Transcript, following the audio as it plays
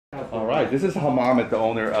All right, this is HAMID, the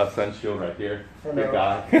owner of Sunshield right here. Good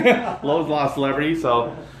guy. Lowe's Law celebrity,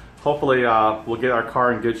 so hopefully we'll get our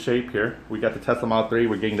car in good shape here. We got the Tesla Model 3,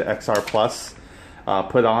 we're getting the XR Plus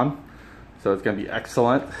put on, so it's going to be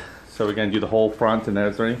excellent. So we're going to do the whole front and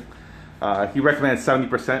everything. He recommends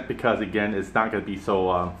 70% because, again, it's not going to be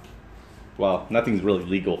so, well, nothing's really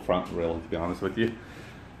legal front, really, to be honest with you.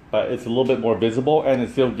 But it's a little bit more visible and it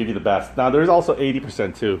still give you the best. Now, there's also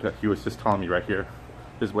 80% too that he was just telling me right here.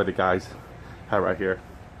 This is what the guys have right here.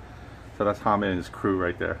 So that's HAMID and his crew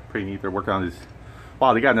right there. Pretty neat. They're working on this.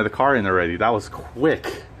 Wow, they got another car in already. That was quick.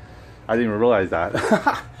 I didn't even realize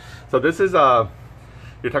that. So this is, you're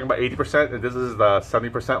talking about 80%, and this is the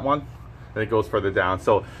 70% one, and it goes further down.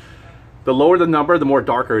 So the lower the number, the more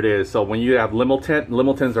darker it is. So when you have limo tint,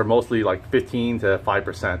 limo tints are mostly like 15 to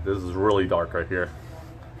 5%. This is really dark right here.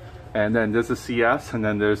 And then this is CS, and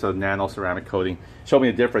then there's a nano ceramic coating. Show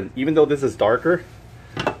me the difference. Even though this is darker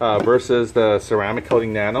versus the ceramic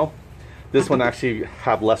coating nano, this one actually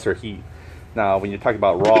have lesser heat. Now, when you're talking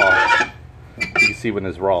about raw, you can see when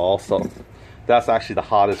it's raw also. That's actually the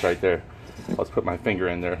hottest right there. Let's put my finger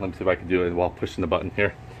in there. Let me see if I can do it while pushing the button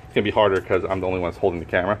here. It's gonna be harder because I'm the only one that's holding the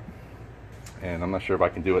camera. And I'm not sure if I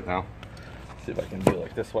can do it now. Let's see if I can do it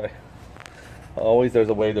like this way. Always there's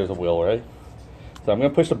a way, there's a will, right? So I'm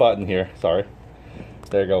gonna push the button here, sorry.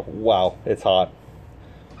 There you go, wow, it's hot.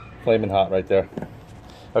 Flaming hot right there.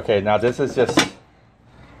 Okay, now this is just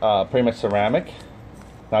pretty much ceramic.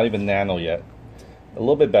 Not even nano yet. A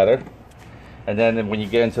little bit better. And then when you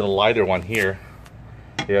get into the lighter one here,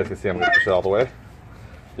 you guys can see I'm gonna push it all the way.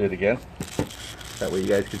 Do it again. That way you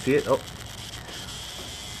guys can see it. Oh.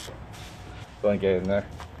 Go and get in there.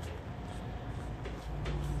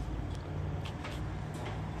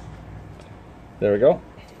 There we go.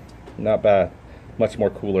 Not bad. Much more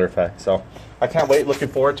cooler effect. So I can't wait. Looking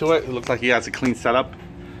forward to it. It looks like he has a clean setup.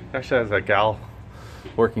 He actually has a gal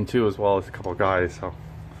working too, as well as a couple of guys. So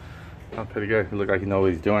that's pretty good. He looks like he knows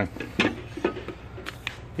what he's doing.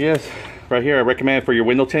 Yes, right here. I recommend for your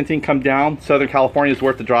window tinting. Come down. Southern California is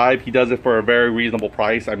worth the drive. He does it for a very reasonable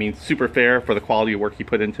price. I mean, super fair for the quality of work he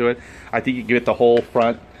put into it. I think you get the whole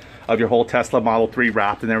front of your whole Tesla Model 3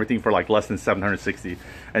 wrapped and everything for like less than $760,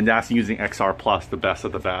 and that's using XR Plus, the best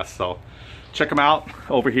of the best. So check them out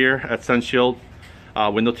over here at Sunshield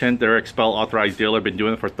window tint. They're Xpel authorized dealer, been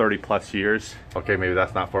doing it for 30+ years. Okay, maybe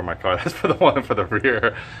that's not for my car, that's for the one for the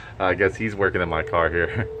rear. I guess he's working in my car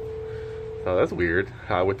here. So that's weird.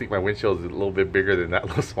 I would think my windshield is a little bit bigger than that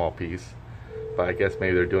little small piece, but I guess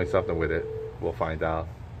maybe they're doing something with it. We'll find out.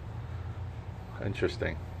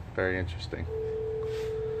 Interesting, very interesting.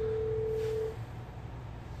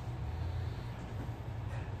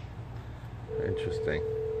 Interesting.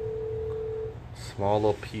 Small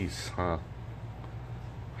little piece, huh?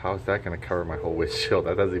 How is that going to cover my whole windshield?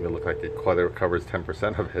 That doesn't even look like it covers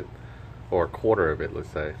 10% of it, or a quarter of it, let's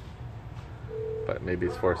say. But maybe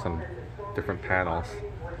it's for some different panels.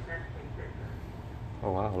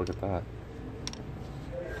 Oh wow, look at that.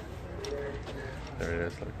 There it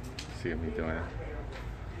is. Look, see me doing it.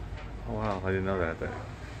 Oh wow, I didn't know that. That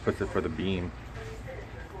puts it for the beam.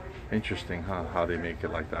 Interesting, huh? How they make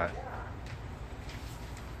it like that.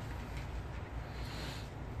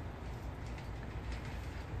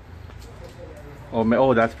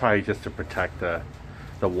 Oh, that's probably just to protect the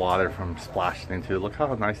water from splashing into it. Look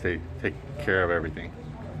how nice they take care of everything.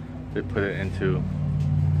 They put it into,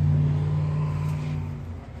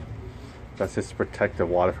 that's just to protect the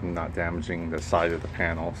water from not damaging the side of the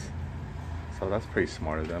panels. So that's pretty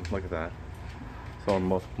smart of them. Look at that. So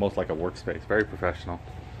most like a workspace. Very professional.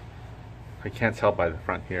 I can't tell by the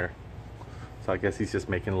front here. So I guess he's just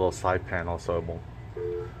making a little side panel so it won't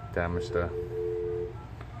damage the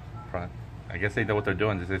front. I guess they know what they're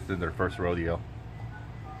doing. This is their first rodeo.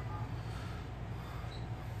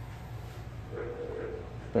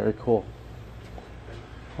 Very cool.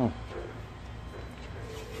 Huh.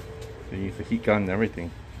 They use the heat gun and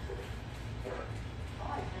everything.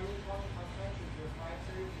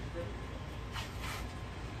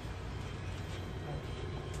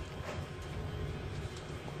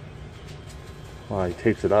 Wow, he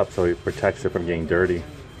tapes it up so it protects it from getting dirty.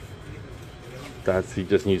 He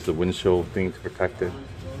just used the windshield thing to protect it.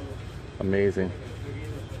 Amazing.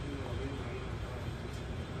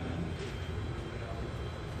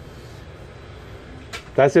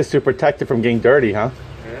 That's just to protect it from getting dirty, huh?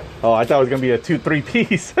 Yeah. Oh, I thought it was gonna be a 2-3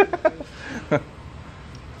 piece. There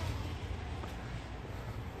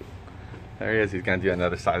he is. He's gonna do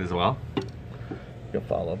another side as well. You'll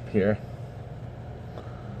follow up here.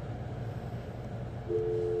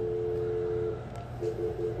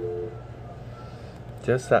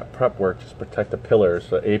 Just that prep work, just protect the pillars,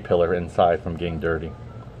 the A pillar inside from getting dirty.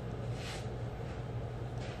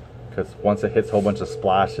 Because once it hits a whole bunch of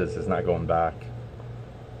splashes, it's not going back.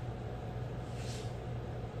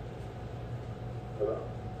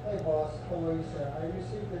 Hey boss, how are you, sir? I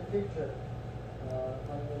received a picture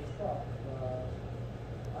on your shop.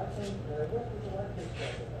 I think, what would you like this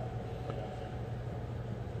job about?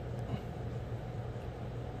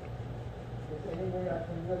 Is there any way I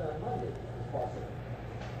can do it on Monday, if possible?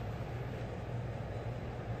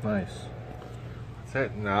 Nice.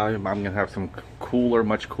 That's it. Now I'm gonna have some cooler,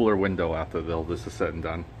 much cooler window after this is said and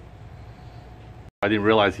done. I didn't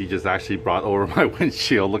realize he just actually brought over my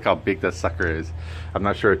windshield. Look how big that sucker is. I'm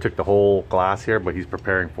not sure it took the whole glass here, but he's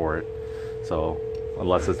preparing for it. So,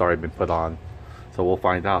 unless it's already been put on. So we'll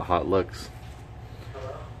find out how it looks.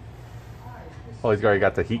 Oh, he's already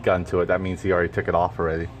got the heat gun to it. That means he already took it off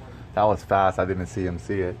already. That was fast. I didn't see him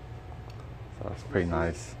see it. So that's pretty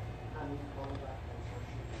nice.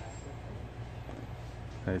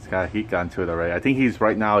 He's got a heat gun to it already. I think he's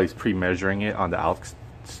right now he's pre-measuring it on the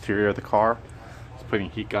exterior of the car. He's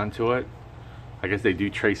putting heat gun to it. I guess they do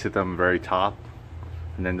trace it on the very top,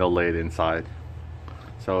 and then they'll lay it inside.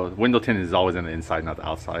 So window tint is always on the inside, not the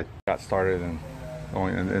outside. Got started and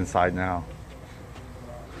going in the inside now.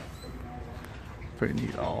 Pretty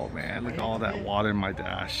neat. Oh man, look at all that water in my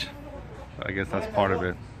dash. I guess that's part of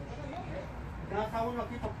it.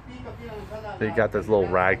 They got this little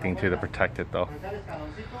rag thing too to protect it though,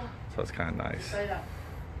 so it's kind of nice.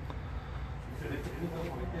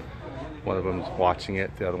 One of them's watching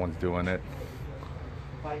it, the other one's doing it.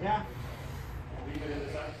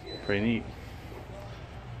 Pretty neat.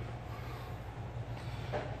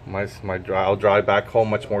 I'll drive back home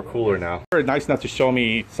much more cooler now. Very nice enough to show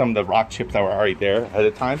me some of the rock chips that were already there ahead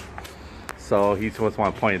of time. So he just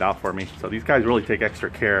want to point it out for me. So these guys really take extra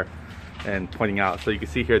care and pointing out. So you can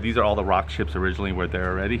see here, these are all the rock chips originally were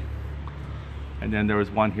there already. And then there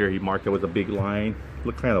was one here he marked it with a big line.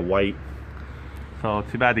 Looked kind of white. So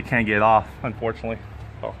too bad they can't get it off, unfortunately.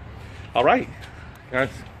 So, all right,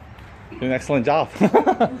 guys, did an excellent job.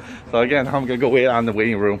 So again, I'm gonna go wait on the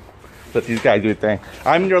waiting room. Let these guys do a thing.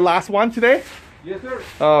 I'm your last one today? Yes, sir.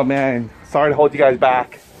 Oh man, sorry to hold you guys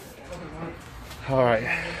back. All right,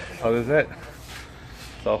 so that's it.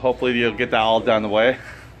 So hopefully you'll get that all done away.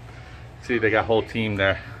 See, they got a whole team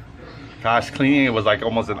there. Gosh, cleaning it was like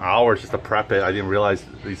almost an hour just to prep it. I didn't realize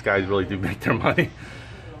these guys really do make their money.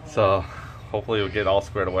 So hopefully it'll get all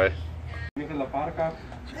squared away.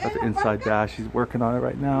 Got the inside dash. He's working on it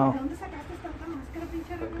right now.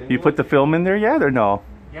 You put the film in there yet or no?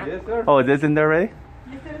 Yes, sir. Oh, it is in there already?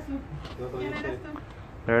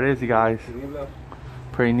 There it is, you guys.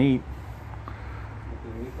 Pretty neat.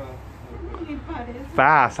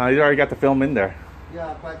 Fast, huh? You already got the film in there.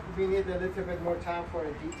 Yeah, but we need a little bit more time for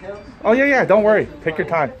the details. Oh yeah, don't worry. Take your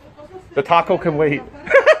time. The taco can wait.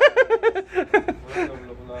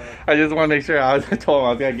 I just want to make sure. I told him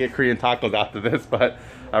I was going to get Korean tacos after this, but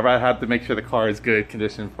I'd rather have to make sure the car is good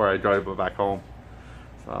condition before I drive it back home.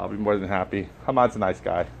 So I'll be more than happy. Hamad's a nice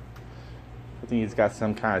guy. I think he's got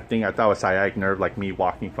some kind of thing. I thought it was sciatic nerve, like me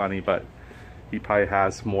walking funny, but he probably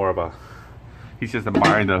has more of a... He's just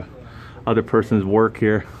admiring the other person's work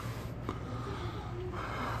here.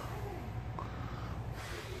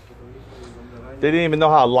 They didn't even know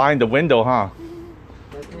how to line the window, huh?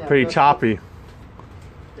 Pretty choppy.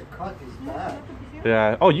 The cut is bad.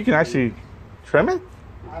 Yeah. Oh, you can actually trim it?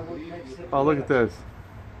 Oh, look at this.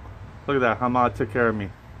 Look at that. Hamad took care of me.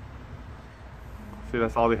 See,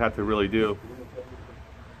 that's all they had to really do.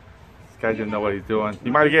 This guy didn't know what he's doing.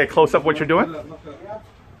 You might get a close up what you're doing?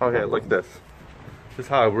 Okay, look at this. This is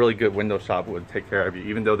how a really good window shop would take care of you,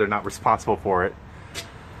 even though they're not responsible for it.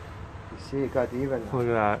 You see, it got even. Look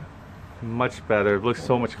at that. Much better. It looks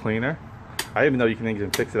so much cleaner. I didn't even know you can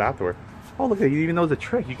even fix it afterward. Oh, look at it. He even knows the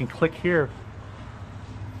trick. You can click here.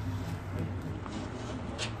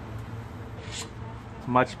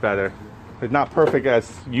 Much better. It's not perfect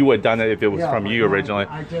as you would have done it if it was from you originally.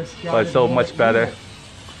 But it's so much better.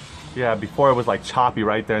 Yeah, before it was like choppy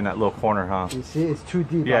right there in that little corner, huh? You see, it's too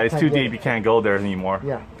deep. Yeah, it's too deep. You can't go there anymore.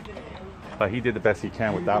 Yeah. But he did the best he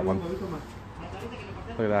can with that one.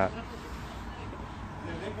 Look at that.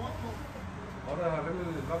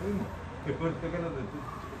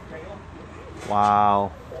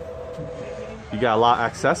 Wow. You got a lot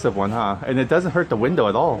excessive one, huh? And it doesn't hurt the window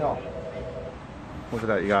at all. No. Look at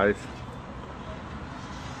that, you guys.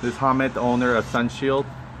 This is HAMID, the owner of Sunshield.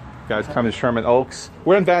 You guys come to Sherman Oaks.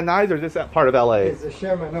 We're in Van Nuys, or is this that part of LA? It's the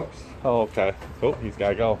Sherman Oaks. Oh, okay. Oh, he's got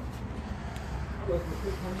to go.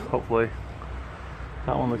 Hopefully.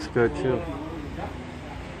 That one looks good too.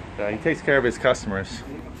 Yeah, he takes care of his customers.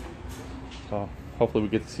 So hopefully we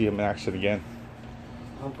get to see him in action again.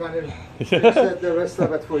 I'm gonna set the rest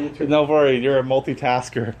of it for you too. No worry, you're a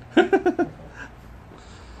multitasker. I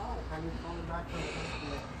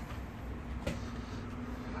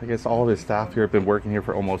guess all of his staff here have been working here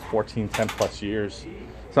for almost 10 plus years.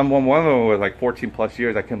 One of them was like 14 plus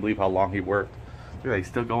years. I couldn't believe how long he worked. Look at that, he's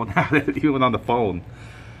still going at it, even on the phone.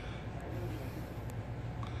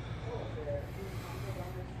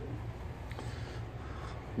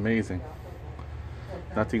 Amazing.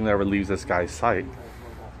 Nothing ever leaves this guy's sight.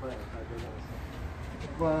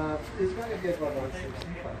 But it's going to get about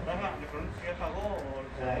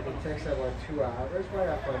 165. It takes about 2 hours by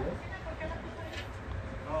appointment.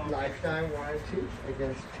 Lifetime warranty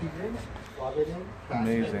against peeling, vomiting,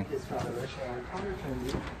 amazing.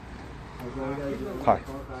 Hi.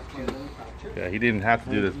 Yeah, he didn't have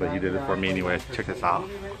to do this, but he did it for me anyway. Check this out.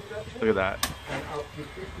 Look at that. And up to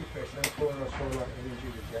 50% solar energy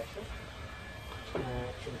rejection,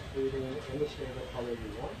 including any shade of color you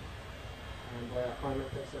want. And by appointment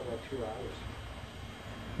takes about 2 hours.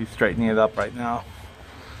 He's straightening it up right now.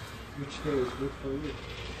 Which day is good for you?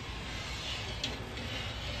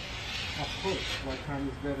 Of course, what time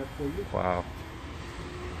is better for you? Wow.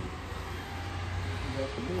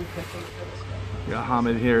 Got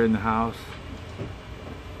HAMID here in the house.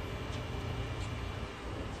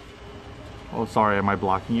 Oh, sorry, am I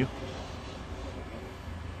blocking you?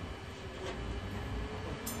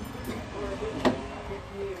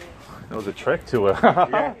 That was a trick to it.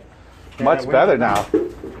 Yeah. Much better now.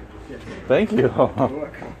 Thank you. Oh,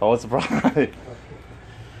 it's a surprise.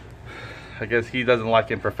 I guess he doesn't like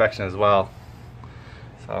imperfection as well.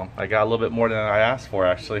 So I got a little bit more than I asked for,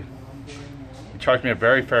 actually. He charged me a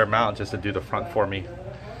very fair amount just to do the front for me.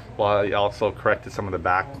 Well, he also corrected some of the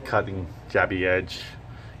back, cutting jabby edge.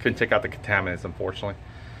 Couldn't take out the contaminants, unfortunately.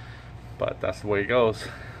 But that's the way it goes.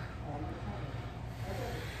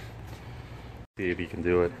 See if he can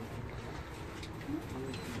do it.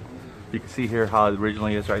 You can see here how it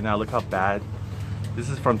originally is right now. Look how bad. This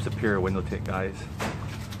is from Superior Window Tint, guys.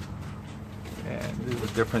 And there's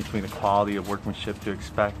a difference between the quality of workmanship to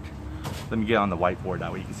expect. Let me get on the whiteboard,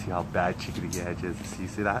 that way you can see how bad chickadee edge is. You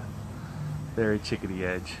see that? Very chickadee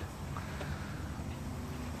edge.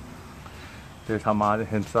 There's HAMID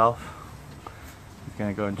himself. He's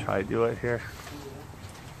gonna go and try to do it here.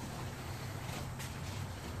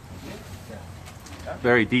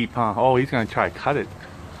 Very deep, huh? Oh, he's gonna try to cut it.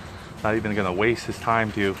 Not even gonna waste his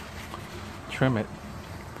time to trim it.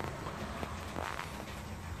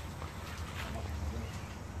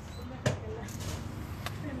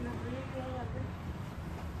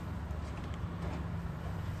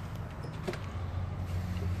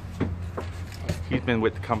 He's been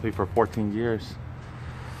with the company for 14 years.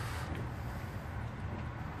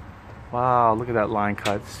 Wow, look at that line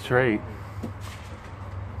cut straight.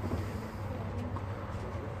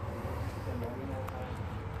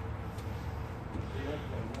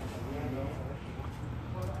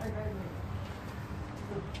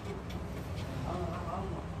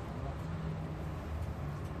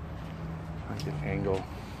 I get an angle.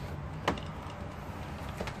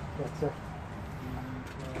 That's it.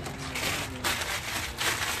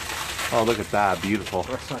 Oh, look at that, beautiful.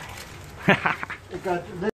 It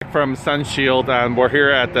From Sunshield, and we're here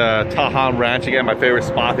at the Tahan Ranch again, my favorite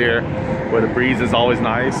spot here, where the breeze is always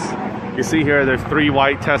nice. You see here, there's 3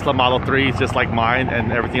 white Tesla Model 3s, just like mine,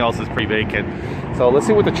 and everything else is pretty vacant. So let's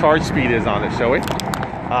see what the charge speed is on it, shall we?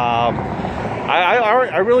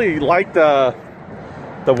 I really like the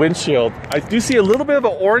windshield. I do see a little bit of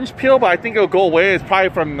an orange peel, but I think it'll go away. It's probably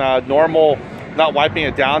from normal not wiping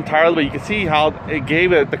it down entirely, but you can see how it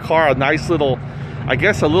gave the car a nice little, I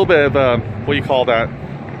guess a little bit of a, what do you call that?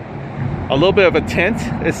 A little bit of a tint.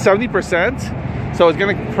 It's 70%, so it's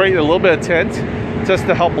going to create a little bit of tint just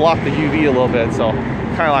to help block the UV a little bit. So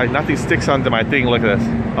kind of like nothing sticks onto my thing. Look at this.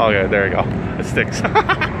 Oh yeah, there you go. It sticks. Look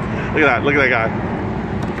at that. Look at that guy.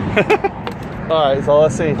 All right, so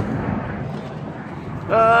let's see.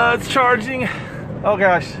 It's charging. Oh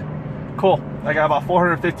gosh, cool. I got about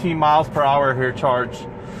 415 miles per hour here charged.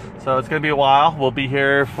 So it's gonna be a while. We'll be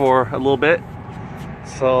here for a little bit.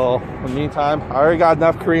 So in the meantime, I already got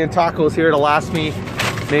enough Korean tacos here to last me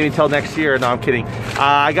maybe until next year. No, I'm kidding.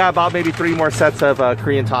 I got about maybe 3 more sets of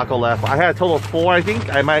Korean taco left. I had a total of 4, I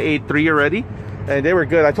think. I might ate 3 already, and they were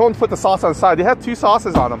good. I told them to put the sauce on the side. They have 2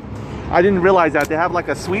 sauces on them. I didn't realize that. They have like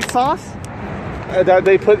a sweet sauce that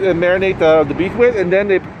they put and marinate the beef with, and then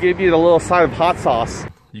they give you the little side of hot sauce.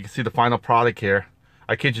 You can see the final product here.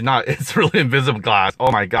 I kid you not, it's really invisible glass.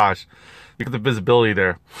 Oh my gosh, look at the visibility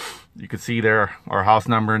there. You can see there our house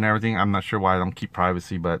number and everything. I'm not sure why I don't keep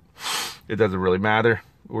privacy, but it doesn't really matter.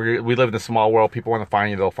 We live in a small world. People want to find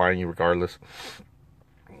you, they'll find you regardless.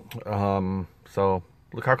 So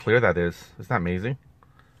look how clear that is. Isn't that amazing?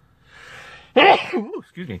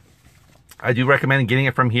 Excuse me. I do recommend getting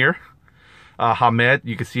it from here. HAMID,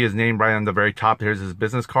 you can see his name right on the very top. Here's his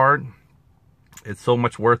business card. It's so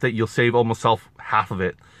much worth it. You'll save almost half of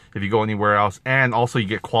it if you go anywhere else, and also you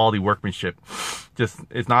get quality workmanship.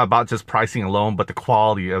 It's not about just pricing alone, but the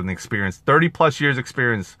quality of an experience. 30 plus years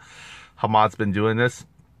experience HAMID's been doing this.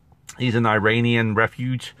 He's an Iranian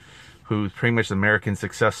refugee who's pretty much an American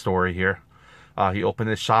success story here. He opened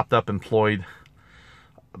his shop up, employed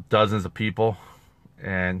dozens of people,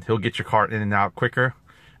 and he'll get your car in and out quicker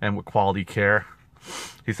and with quality care.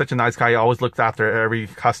 He's such a nice guy. He always looks after every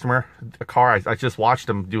customer. A car, I just watched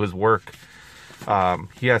him do his work.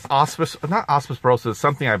 He has not osteoporosis,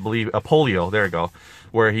 something I believe, a polio, there you go,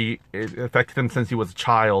 where it affected him since he was a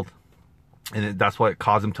child, and that's what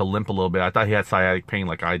caused him to limp a little bit. I thought he had sciatic pain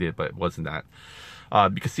like I did, but it wasn't that.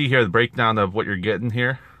 You can see here the breakdown of what you're getting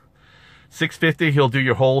here. $650, he'll do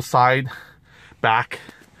your whole side, back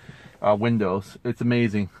windows. It's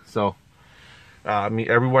amazing. So I mean,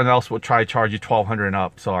 everyone else will try to charge you $1,200 and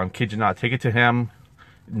up. So I'm kidding you not. Take it to him.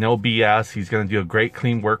 No BS. He's going to do a great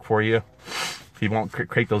clean work for you. He won't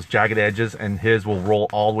create those jagged edges, and his will roll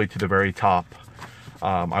all the way to the very top.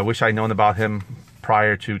 I wish I'd known about him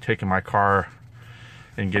prior to taking my car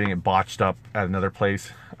and getting it botched up at another place.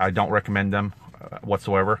 I don't recommend them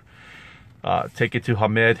whatsoever. Take it to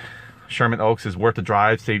HAMID. Sherman Oaks is worth the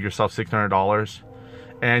drive. Save yourself $600.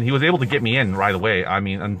 And he was able to get me in right away. I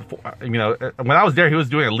mean, you know, when I was there, he was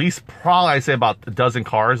doing at least probably, I'd say, about a dozen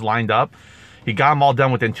cars lined up. He got them all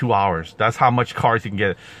done within 2 hours. That's how much cars you can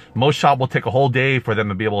get. Most shop will take a whole day for them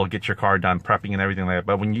to be able to get your car done, prepping and everything like that.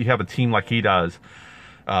 But when you have a team like he does,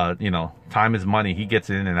 you know, time is money. He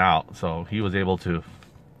gets in and out. So he was able to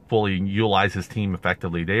fully utilize his team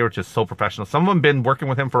effectively. They were just so professional. Some of them been working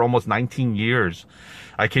with him for almost 19 years.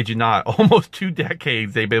 I kid you not, almost 2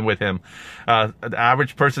 decades they've been with him. The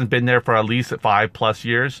average person's been there for at least 5+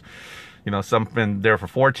 years. You know, some been there for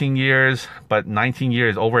 14 years, but 19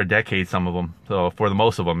 years, over a decade, some of them. So for the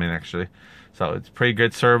most of them, actually. So it's pretty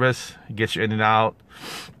good service. It gets you in and out.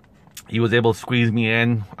 He was able to squeeze me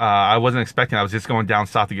in. I wasn't expecting. I was just going down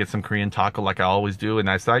south to get some Korean taco like I always do. And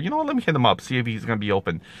I said, you know what, let me hit him up, see if he's going to be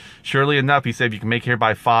open. Surely enough, he said, if you can make here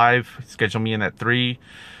by 5, schedule me in at 3.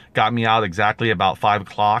 Got me out exactly about 5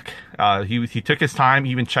 o'clock. He took his time.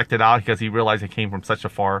 He even checked it out because he realized it came from such a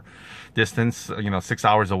far distance, you know, 6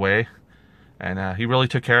 hours away. And he really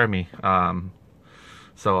took care of me.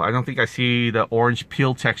 So I don't think I see the orange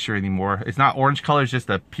peel texture anymore. It's not orange color, it's just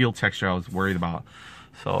the peel texture I was worried about.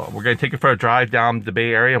 So we're going to take it for a drive down the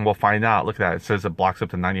Bay Area and we'll find out. Look at that. It says it blocks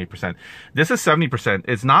up to 98%. This is 70%.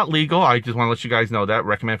 It's not legal. I just want to let you guys know that.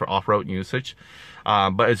 Recommend for off-road usage.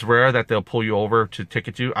 But it's rare that they'll pull you over to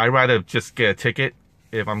ticket you. I'd rather just get a ticket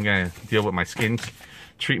if I'm going to deal with my skin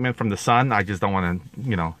treatment from the sun. I just don't want to,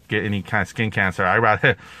 you know, get any kind of skin cancer. I'd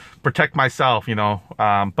rather protect myself, you know.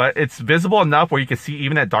 But it's visible enough where you can see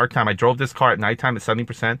even at dark time. I drove this car at nighttime at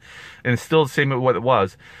 70%, and it's still the same as what it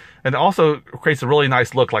was. And it also creates a really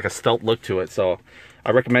nice look, like a stealth look to it. So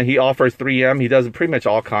I recommend. He offers 3M. He does pretty much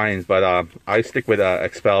all kinds, but I stick with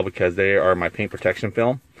Xpel because they are my paint protection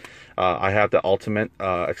film. I have the ultimate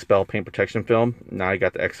Xpel paint protection film. Now I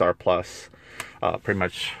got the XR Plus pretty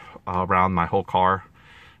much around my whole car,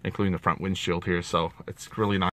 including the front windshield here. So it's really nice.